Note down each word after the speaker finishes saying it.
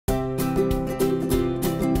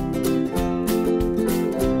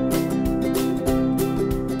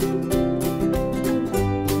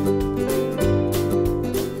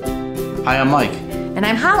Hi, I'm Mike. And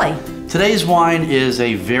I'm Holly. Today's wine is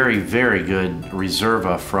a very, very good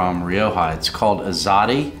Reserva from Rioja. It's called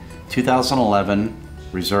Izadi 2011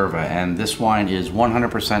 Reserva, and this wine is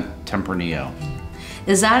 100% Tempranillo.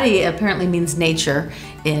 Izadi apparently means nature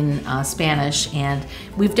in Spanish, and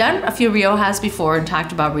we've done a few Riojas before and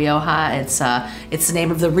talked about Rioja. It's the name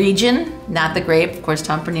of the region, not the grape. Of course,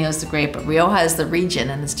 Tempranillo is the grape, but Rioja is the region,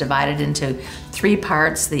 and it's divided into three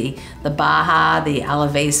parts: the Baja, the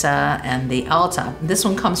Alavesa, and the Alta. This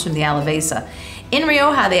one comes from the Alavesa. In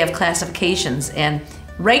Rioja, they have classifications, and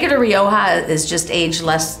regular Rioja is just aged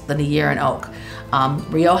less than a year in oak.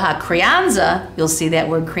 Rioja Crianza, you'll see that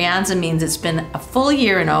word Crianza means it's been a full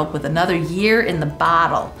year in oak with another year in the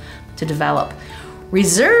bottle to develop.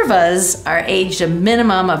 Reservas are aged a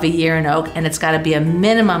minimum of a year in oak, and it's got to be a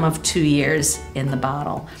minimum of 2 years in the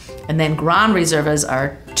bottle. And then Grand Reservas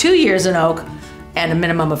are 2 years in oak and a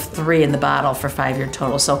minimum of 3 in the bottle for 5-year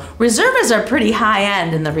total. So Reservas are pretty high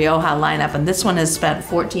end in the Rioja lineup, and this one has spent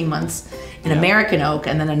 14 months in American oak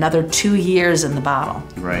and then another 2 years in the bottle.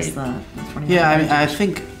 Right. Yeah, I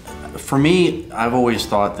think for me, I've always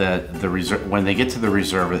thought that when they get to the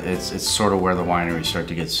Reserva, it's sort of where the wineries start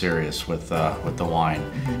to get serious with the wine.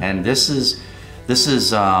 Mm-hmm. And this is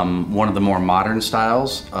one of the more modern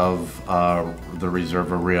styles of the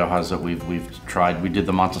Reserva Riojas that we've tried. We did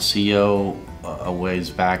the Montesillo a ways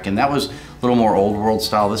back, and that was a little more old world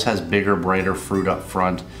style. This has bigger, brighter fruit up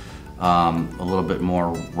front. A little bit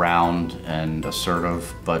more round and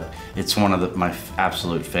assertive, but it's one of my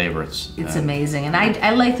absolute favorites. It's amazing, and I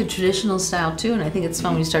like the traditional style too, and I think it's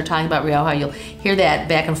fun when you start talking about Rioja, you'll hear that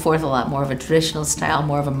back and forth a lot, more of a traditional style,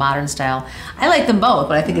 more of a modern style. I like them both,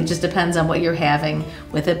 but I think it just depends on what you're having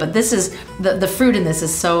with it, but this is, the fruit in this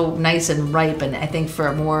is so nice and ripe, and I think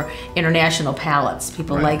for more international palates,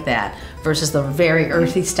 people like that, versus the very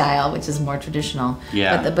earthy style, which is more traditional.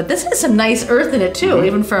 Yeah. But this has some nice earth in it too,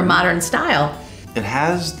 even for a modern style. It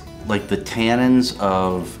has like the tannins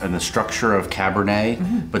and the structure of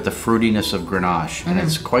Cabernet, but the fruitiness of Grenache, and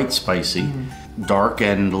it's quite spicy, dark,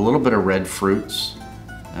 and a little bit of red fruits.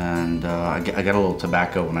 And I got a little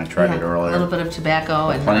tobacco when I tried it earlier. A little bit of tobacco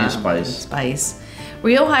and plenty of spice.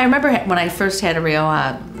 Rioja, I remember when I first had a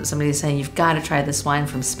Rioja, somebody saying, you've got to try this wine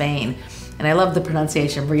from Spain. And I love the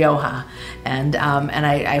pronunciation, Rioja. And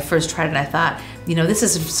I first tried it and I thought, you know, this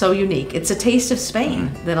is so unique. It's a taste of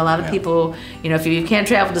Spain that a lot of people, you know, if you can't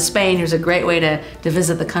travel to Spain, here's a great way to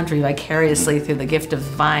visit the country vicariously through the gift of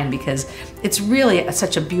the vine, because it's really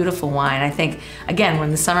such a beautiful wine. I think, again, we're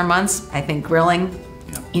in the summer months, I think grilling,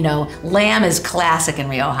 you know, lamb is classic in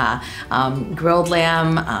Rioja. Grilled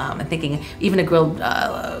lamb, I'm thinking even a grilled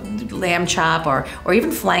lamb chop or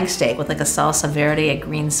even flank steak with like a salsa verde, a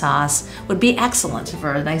green sauce, would be excellent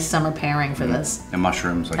for a nice summer pairing for this. And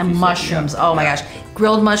mushrooms. Like and mushrooms, oh my gosh.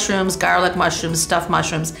 Grilled mushrooms, garlic mushrooms, stuffed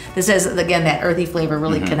mushrooms. This has, again, that earthy flavor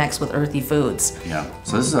really connects with earthy foods. Yeah,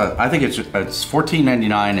 so this is I think it's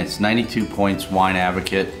 $14.99, it's 92 points Wine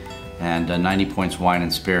Advocate, and 90 points Wine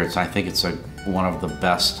and Spirits. I think it's one of the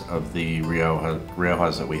best of the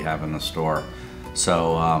Riojas that we have in the store.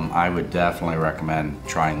 So I would definitely recommend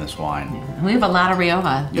trying this wine. Yeah. We have a lot of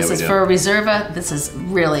Rioja. This is for a Reserva. This is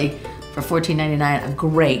really, for $14.99,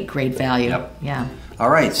 a great value. Yep. Yeah. All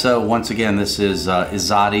right, so once again, this is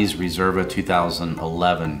Izadi's Reserva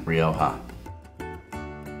 2011 Rioja.